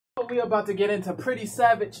we about to get into Pretty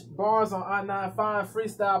Savage bars on I-95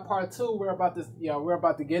 Freestyle Part 2. We're about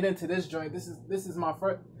to get into this joint. This is my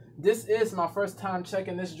first time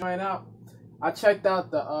checking this joint out. I checked out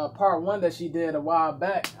the Part 1 that she did a while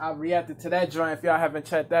back. I reacted to that joint. If y'all haven't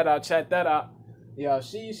checked that out, check that out. Yo,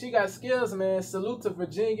 she got skills, man. Salute to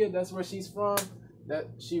Virginia. That's where she's from. That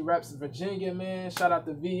she reps Virginia, man. Shout out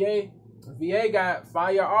to VA. VA got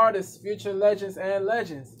fire artists, future legends and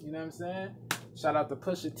legends. You know what I'm saying? Shout out to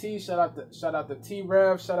Pusha T. Shout out to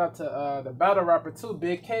T-Rev. Shout out to the battle rapper too,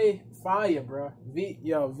 Big K. Fire, bro.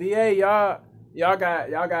 VA, y'all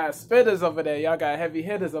got spitters over there. Y'all got heavy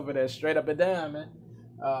hitters over there, straight up and down, man.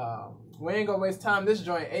 We ain't gonna waste time. This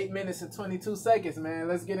joint 8 minutes and 22 seconds, man.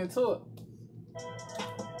 Let's get into it.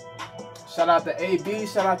 Shout out to AB.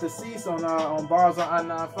 Shout out to Cease on bars on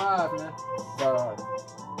I-95, man.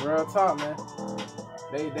 Real talk, man.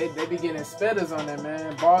 They be getting spitters on there,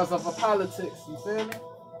 man. Bars over politics, you feel me?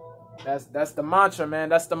 That's the mantra, man.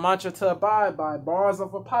 That's the mantra to abide by. Bars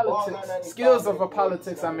over politics. Skills over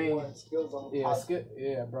politics, I mean.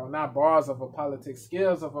 Yeah, bro. Not bars over politics.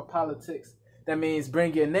 Skills over politics. That means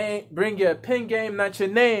bring your name, bring your pen game, not your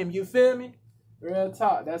name. You feel me? Real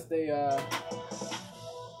talk. That's yeah,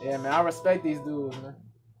 man. I respect these dudes, man.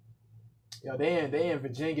 Yo, they in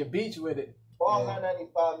Virginia Beach with it. Ball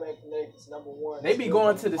I-95, man, Connecticut's #1. They be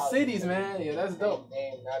going to the cities, man. Yeah, that's dope.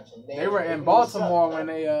 They were in Baltimore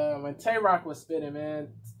when Tay-Rock was spitting,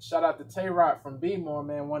 man. Shout out to Tay-Rock from B-More,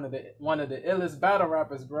 man. One of the illest battle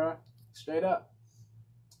rappers, bro. Straight up.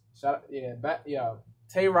 Shout out,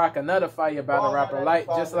 Tay-Rock, another fire battle rapper,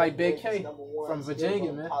 just like Big K from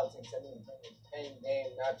Virginia, man. Name,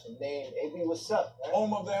 not your name. AB, what's up, man?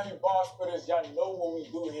 Home of the heavy bar spitters, y'all know what we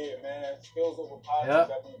do here, man. Skills over politics,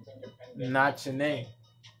 that means bring your pen game. Not your name.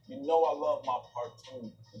 You know I love my Part 2.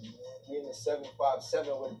 We in the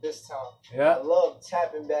 757 with it this time. Yeah. I love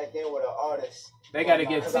tapping back in with an artist. They got to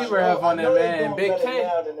get T-Rev on there, man. Big K.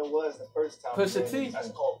 Now than it was the first time. Pusha T.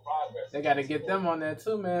 That's called progress. They got to get them on there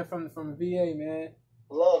too, man, from VA, man.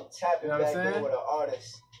 Love tapping back in with an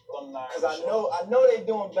artist. Because I know they're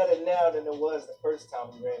doing better now than it was the first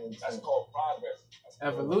time we ran into. That's called progress.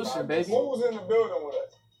 Evolution, baby. Who's in the building with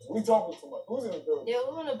us? We talking too much. Who's in the building? Yeah,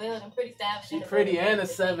 we're in the building. Pretty savage. She pretty and a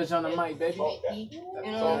savage on the mic, baby. You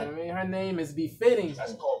know what I mean? Her name is befitting.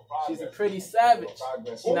 That's called progress. She's a pretty savage.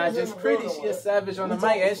 She's not just pretty, she a savage on the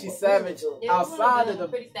mic, and she's savage outside of the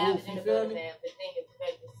booth. You feel me?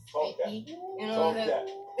 You know what I'm saying?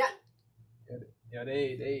 Yeah,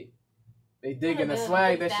 they digging the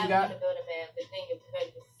swag that she got.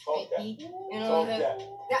 You know what I'm saying?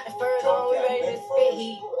 Got the furs on, we ready to spit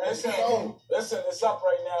heat. Listen, it's up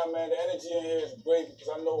right now, man. The energy in here is great because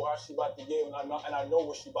I know how she about to get, and I know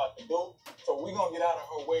what she about to do. So we gonna get out of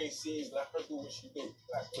her way, let her do what she do.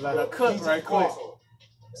 Let her cook right quick.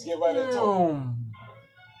 Let's get right into it.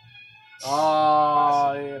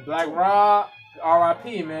 Oh yeah, Black Rob,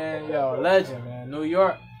 R.I.P. man, yo, legend, man, New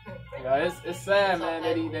York. Yo, it's sad, man,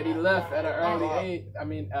 that he left at an early age. I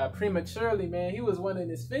mean, prematurely, man. He was in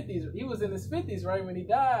his 50s. He was in his 50s right when he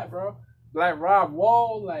died, bro. Black Rob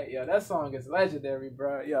Wall, like, yo, that song is legendary,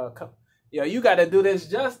 bro. Yo, you got to do this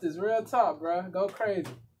justice, real talk, bro. Go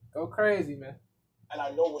crazy, man. And I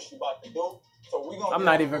know what she about to do, so we gonna. I'm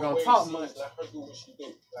not even gonna talk much. Let her do what she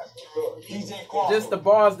do. DJ Carl. Just the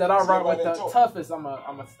bars that I rock with the toughest.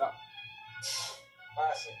 I'ma stop.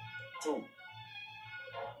 Classic 2.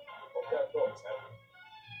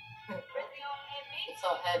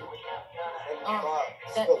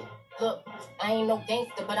 Look, I ain't no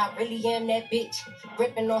gangster, but I really am that bitch.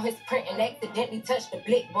 Gripping on his print and accidentally touched the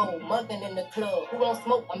blick. Whoa, mugging in the club. Who won't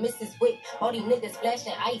smoke? I miss his wick. All these niggas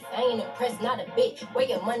flashing ice. I ain't impressed, not a bit. Where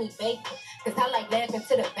your money, babe? Cause I like laughing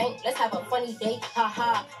to the bank. Let's have a funny day. Ha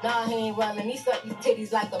ha. Nah, he ain't rubbing. He suck these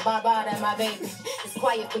titties like a barbada, my baby. It's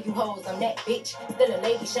quiet for you hoes. I'm that bitch. Still a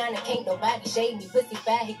lady shining. Can't nobody shade me. Pussy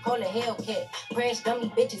fat. He call a Hellcat. Crash dummy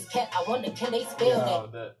bitches cat. I wonder can they spell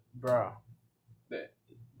that? Bro.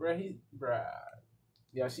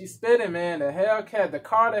 Yo, she spitting, man. The Hellcat, the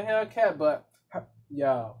car, the Hellcat, but her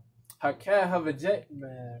cat, her vajay,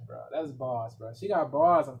 man, bro. That's bars, bro. She got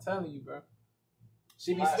bars. I'm telling you, bro.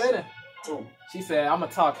 She be spitting. She said, "I'ma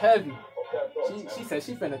talk heavy." She said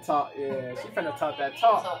she finna talk. Yeah, she finna talk that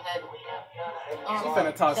talk. She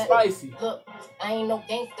finna talk spicy. Look, I ain't no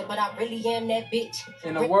gangster, but I really am that bitch.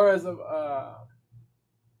 In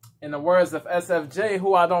the words of SFJ,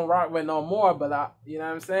 who I don't rock with no more, but you know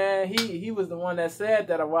what I'm saying? He was the one that said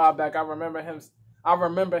that a while back. I remember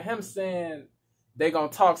him saying they gonna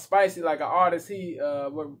talk spicy like an artist he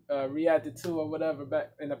reacted to or whatever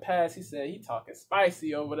back in the past. He said he talking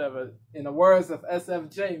spicy or whatever. In the words of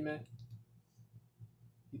SFJ, man.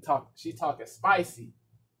 She talking spicy.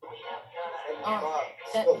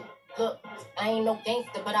 Look, I ain't no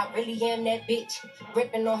gangster, but I really am that bitch.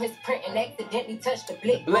 Gripping on his print and accidentally touched the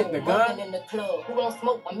blick. The gun in the club. Who gon'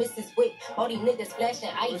 smoke? I miss his wick. All these niggas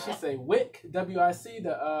flashing ice. What she say? Wick? W-I-C?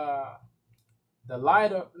 The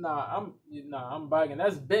lighter? Nah, I'm bugging.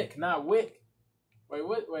 That's Bic, not Wick.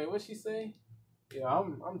 Wait, what she say? Yeah,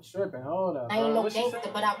 I'm tripping. Hold up. I ain't no gangster,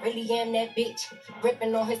 but I really am that bitch.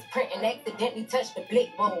 Gripping on his print and accidentally touched the blick.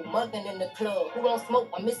 Whoa, mugging in the club. Who don't smoke?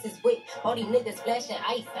 I miss his wick. All these niggas flashing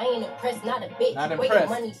ice. I ain't impressed, not a bitch. Not Where impressed.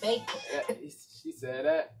 your money, babe? Yeah, she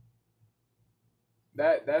said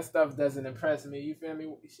that stuff doesn't impress me. You feel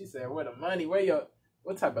me? She said, "Where the money?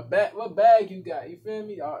 What type of bag? What bag you got? You feel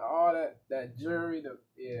me? All that jewelry,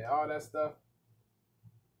 all that stuff."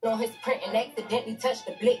 On his print and accidentally touched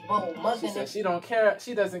the blick. Whoa, mugging. She said she don't care.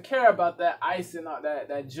 She doesn't care about that ice and all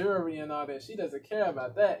that jewelry and all that. She doesn't care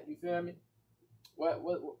about that. You feel me?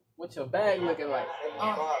 What's your bag looking like?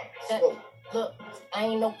 Look, I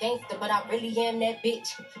ain't no gangster, but I really am that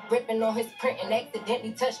bitch. Gripping on his print and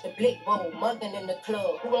accidentally touched the blick. Whoa, mugging in the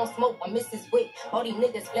club. Who don't smoke? I miss his wick. All these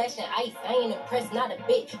niggas flashing ice. I ain't impressed, not a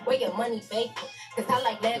bit. Where your money, babe? Cause I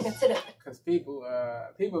like laughing to the. Cause people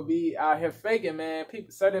be out here faking, man.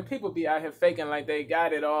 Certain people be out here faking like they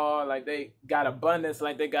got it all, like they got abundance,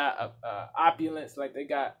 like they got opulence, like they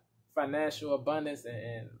got financial abundance,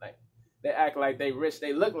 and like they act like they rich.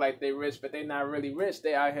 They look like they rich, but they not really rich.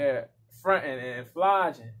 They out here fronting and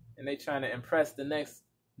flogging, and they trying to impress the next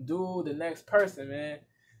dude, the next person, man.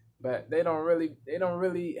 But they don't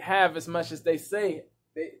really have as much as they say.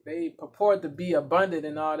 They purport to be abundant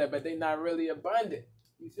and all that, but they not really abundant.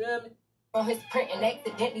 You feel me? On his print and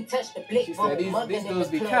accidentally touched the blick. She said these dudes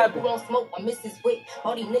be capping. Who don't smoke? I miss his wick.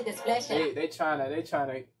 All these niggas flashing. They trying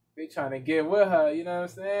to get with her. You know what I'm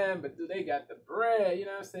saying? But do they got the bread? You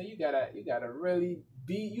know what I'm saying? You gotta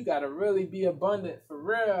really be abundant for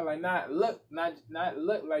real. Like not look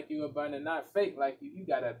like you abundant, not fake like you. You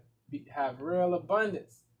gotta have real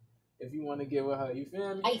abundance if you want to get with her. You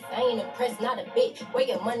feel me? I ain't impressed, not a bit. Where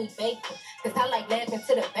your money, babe? Cause I like laughing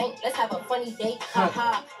to the bank. Let's have a funny day.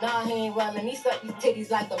 Ha. Nah, he ain't rubbing. He suck these titties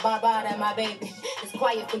like the barbada at my baby. It's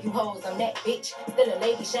quiet for you hoes. I'm that bitch. Still a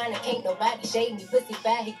lady shining. Can't nobody shade me. Pussy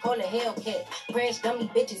fat. He call it Hellcat. Crash dummy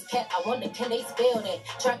bitches cat. I wonder can they spell that?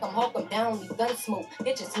 Track 'em, hawk 'em down. These gun smoke.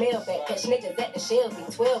 Get your smell back. Catch niggas at the shells.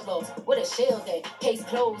 Be 12 lows. What a shell at? Case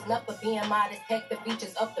closed. Not for being modest. Heck the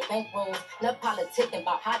features up the bankrolls. Not politicking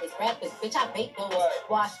about hottest rappers. Bitch, I bake those.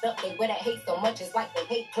 Washed up. They wear that hate so much. It's like they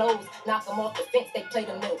hate clothes. Knock 'em off the fence. They play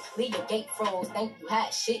the middle. Leave your gate froze. Thank you,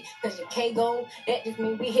 hot shit. Cause your K gold. That just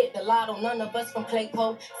mean we hit the lotto. None of us from Clay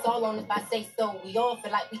Cole. It's all on if I say so. We all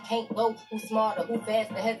feel like we can't go. Who smarter? Who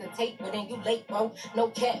faster? Hesitate. But then you late, bro. No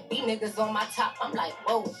cat. B niggas on my top. I'm like,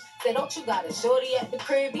 whoa. Say, don't you got a shorty at the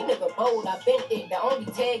crib? You nigga bold. I been it. The only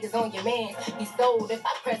tag is on your man. He sold. If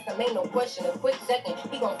I press him, ain't no question. A quick second,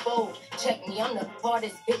 he gon' fold. Check me. I'm the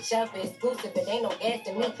hardest bitch ever. Exclusive. It ain't no gas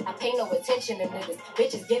to me. I pay no attention to niggas.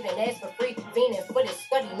 Bitches giving ass for free. Fiending for this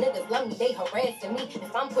study. Niggas love me. They harassing me.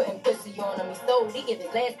 If I'm putting pussy on him, he sold. He give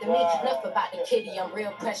his last to me. Enough about the kitty. I'm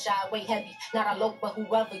real pressure. I weigh heavy. Not a loaf, but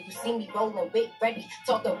whoever. You see me rolling with ready.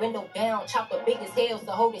 Talk the window down. Chopper big as hell,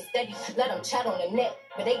 so hold it steady. Let them chat on the net.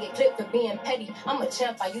 But they get clipped for being petty. I'm a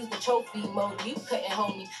champ, I use the trophy emoji. You couldn't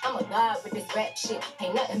hold me. I'm a god with this rap shit.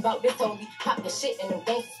 Ain't nothing about this holy. Pop the shit in them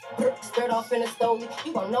gangsters. Skirt off in a stoley.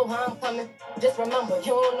 You gon' know how I'm coming. Just remember, you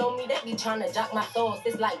don't know me. They be trying to jock my thoughts.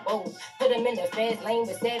 It's like whoa. Put them in the fast lane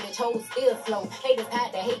with savage hoes still slow. Haters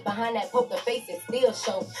hide the hate behind that poker face. It still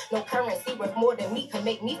show. No currency worth more than me can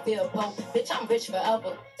make me feel poor. Bitch, I'm rich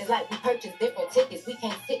forever. It's like we purchase different tickets. We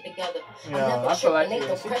can't sit together. Yeah, I feel like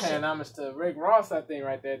she paying homage to Rick Ross, I think,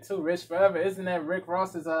 right there too. Rich Forever, isn't that Rick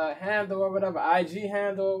Ross's handle or whatever, IG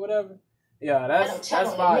handle or whatever? Yeah, that's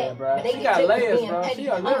fire, bro. She got layers, bro. She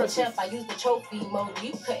a lyricist. I'm a champ, I use the trophy emoji.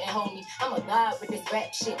 You couldn't hold me. I'm a god with this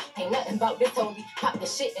rap shit. Ain't nothing about this holy. Pop the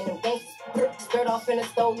shit in them gangsters. Skirt off in a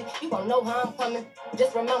stoley. You gon' know how I'm coming.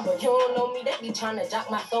 Just remember, you don't know me. They be trying to jock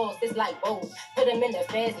my thoughts. It's like whoa. Put them in the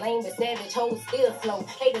fast lane with savage hoes still slow.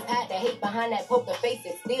 Haters hide the hate behind that poker face.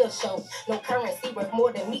 It still show. No currency worth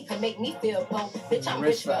more than me can make me feel poor. Bitch, I'm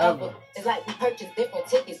rich forever. It's like we purchase different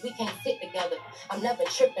tickets. We can't sit together. I'm never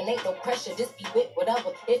tripping. Ain't no pressure. Just be with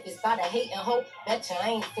whatever. If it's by the hate and hope, betcha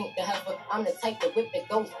I ain't think the heifer. I'm the type to whip it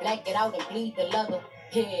goes black, get out and bleed the leather.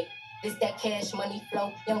 Yeah, this that cash money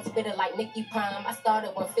flow. Young spitter like Nicki Prime. I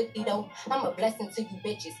started 150 though. I'm a blessing to you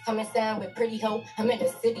bitches. Come and sound with pretty hoe. I'm in the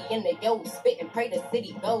city in the yo. Spit and pray the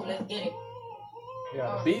city go. Let's get it.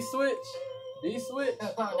 Yeah, B switch. D switch.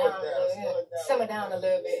 Simmer down a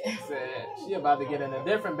little bit. She about to get in a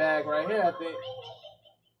different bag right here, I think.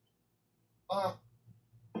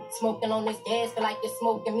 Smoking on this gas, feel like you're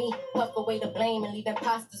smoking me. Puff away the blame and leave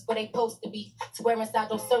imposters where they supposed to be. Square inside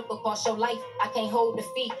your circle, cost your life. I can't hold the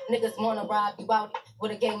feet. Niggas wanna rob you out.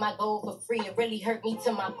 Would've gave my gold for free. It really hurt me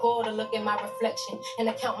to my core to look at my reflection and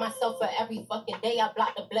to count myself for every fucking day I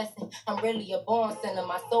blocked a blessing. I'm really a born sinner.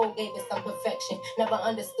 My soul gave it some perfection. Never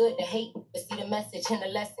understood the hate, but see the message and the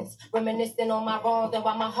lessons. Reminiscing on my wrongs and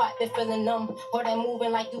why my heart been feeling numb. Or that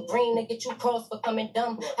moving like you green to get you crossed for coming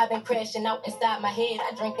dumb. I've been crashing out inside my head.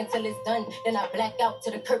 I drink until it's done. Then I black out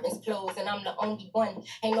till the curtains close and I'm the only one.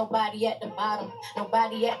 Ain't nobody at the bottom,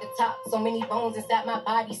 nobody at the top. So many bones inside my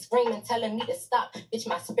body screaming, telling me to stop. Bitch,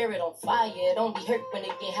 my spirit on fire. It only hurt when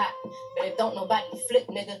it get hot. But if don't nobody flip,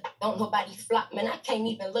 nigga, don't nobody flop. Man, I can't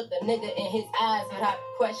even look a nigga in his eyes without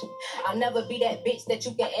a question. I'll never be that bitch that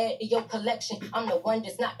you can add to your collection. I'm the one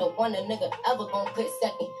that's not the one a nigga ever gonna put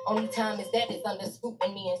second. Only time is that is under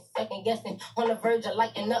scrutiny and second guessing. On the verge of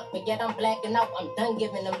lighting up, but yet I'm blacking out. I'm done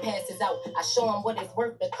giving them passes out. I show them what it's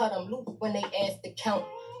worth to cut them loose when they ask to count.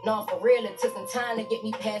 No, for real, it took some time to get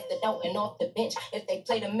me past the doubt and off the bench. If they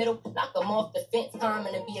play the middle, knock them off the fence.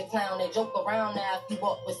 Common to be a clown, they joke around now if you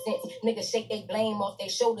walk with sense. Niggas shake they blame off their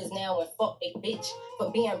shoulders now and fuck they bitch. For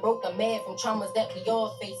being broke or mad from traumas that we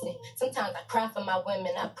all facing. Sometimes I cry for my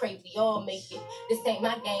women, I pray we all make it. This ain't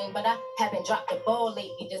my game, but I haven't dropped the ball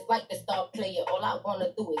lately. Just like the star player, all I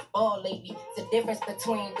wanna do is ball lately. It's the difference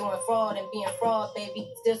between doing fraud and being fraud,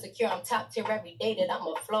 baby. Still secure, I'm top tier every day that I'm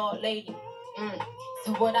a flawed lady.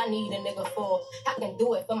 So what I need a nigga for? I can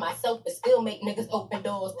do it for myself, but still make niggas open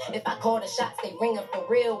doors. If I call the shots, they ring up for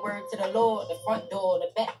real. Word to the Lord, the front door, the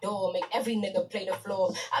back door, make every nigga play the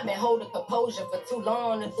floor. I've been holding composure for too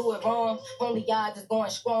long to do it wrong. Only y'all just going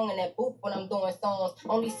strong in that booth when I'm doing songs.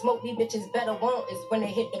 Only smoke these bitches better want is when they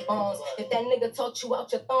hit the bombs. If that nigga talked you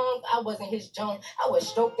out your thongs, I wasn't his junk. I was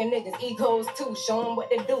stroking niggas' egos too, show them what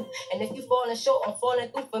they do. And if you falling short on falling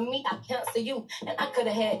through for me, I cancel you. And I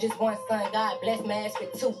could've had just one son, God bless my ass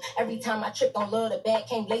with two. Every time I tripped on love, the bag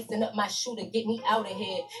came lacing up my shoe to get me out of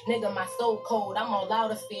here. Nigga, my soul cold, I'm all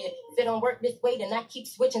out of fear. If it don't work this way, then I keep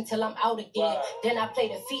switching till I'm out again. Then I play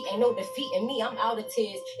defeat, ain't no defeat in me, I'm out of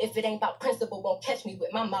tears. If it ain't about principle, won't catch me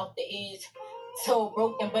with my mouth to ears. Toe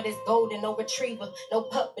broken, but it's golden, no retriever. No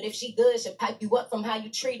pup, but if she good, she'll pipe you up from how you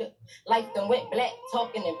treat her. Life done went black,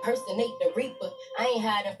 talking impersonate the reaper. I ain't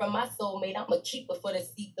hiding from my soulmate, I'm a keeper for the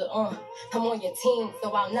seeker. I'm on your team,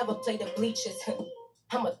 so I'll never play the bleachers.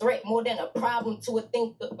 I'm a threat more than a problem to a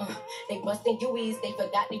thinker. They busting UEs, they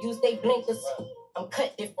forgot to use they blinkers. I'm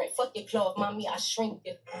cut different, fuck your cloth, mommy, I shrink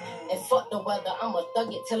you. And fuck the weather, I'ma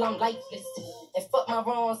thug it till I'm lifeless. And fuck my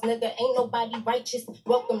wrongs, nigga, ain't nobody righteous.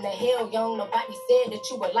 Welcome to hell, young, nobody said that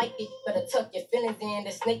you would like it. Better tuck your feelings in,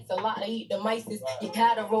 the snakes a lot, they eat the mices. You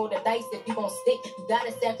gotta roll the dice if you gon' stick. You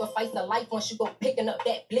gotta sacrifice a life once you go picking up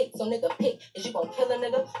that blick. So nigga pick, is you gon' kill a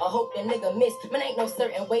nigga or hope the nigga miss? Man, ain't no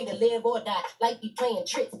certain way to live or die. Like be playing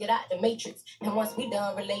tricks, get out the matrix. And once we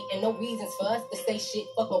done relating, no reasons for us to say shit.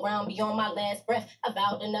 Fuck around beyond my last breath. I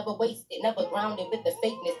vowed to never waste it, never grounded with the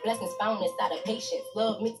fakeness. Blessings found inside of patience.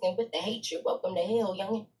 Love mixing with the hatred. Welcome to hell,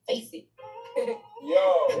 youngin'. Face it.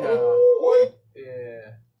 What?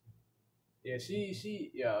 Yeah,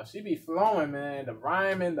 she be flowing, man. The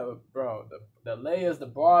rhyming, the layers, the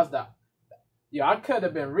bars, I could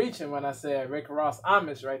have been reaching when I said Rick Ross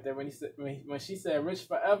Amish right there when he said when she said Rich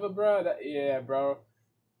Forever, bro.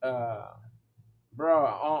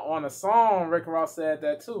 On a song, Rick Ross said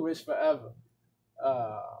that too, Rich Forever.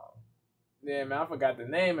 Yeah, man, I forgot the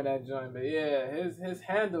name of that joint, but yeah, his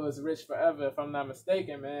handle is Rich Forever, if I'm not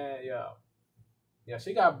mistaken, man. Yeah,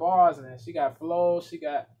 she got bars, man. She got flow. She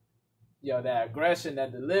got, that aggression,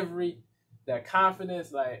 that delivery, that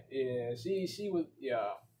confidence. Like, yeah, she was,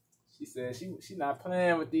 she said she not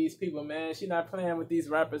playing with these people, man. She not playing with these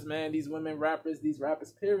rappers, man. These women rappers, these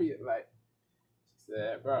rappers, period. Like, she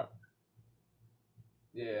said, bro.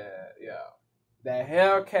 Yeah. That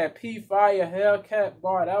Hellcat P-Fire Hellcat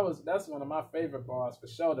bar, that's one of my favorite bars for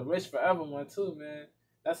sure. The Rich Forever one too, man.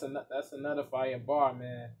 That's another fire bar,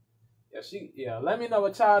 man. Yeah, let me know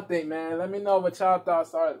what y'all think, man. Let me know what y'all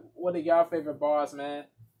thoughts are. What are y'all favorite bars, man?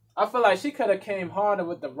 I feel like she could have came harder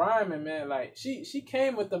with the rhyming, man. Like she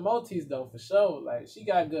came with the multis though, for sure. Like she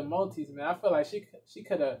got good multis, man. I feel like she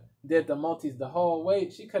could have did the multis the whole way.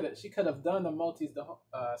 She could have done the multis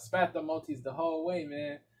spat the multis the whole way,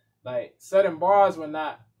 man. Like certain bars were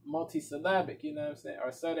not multisyllabic, you know what I'm saying?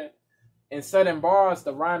 Or in certain bars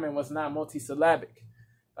the rhyming was not multisyllabic.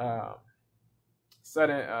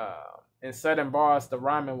 In certain bars the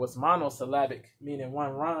rhyming was monosyllabic, meaning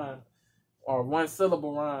one rhyme or one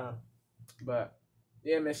syllable rhyme. But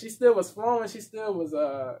Yeah, man, she still was flowing. She still was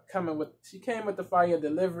coming with. She came with the fire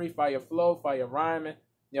delivery, fire flow, fire rhyming.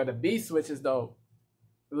 You know, the beat switches though,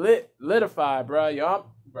 litified, bro. Y'all,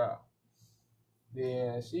 bro.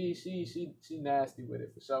 Yeah, she nasty with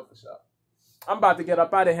it for sure, for sure. I'm about to get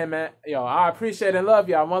up out of here, man. Yo, I appreciate and love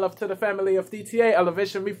y'all. One love to the family of DTA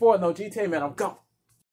Elevation Before. No GTA, man. I'm gone.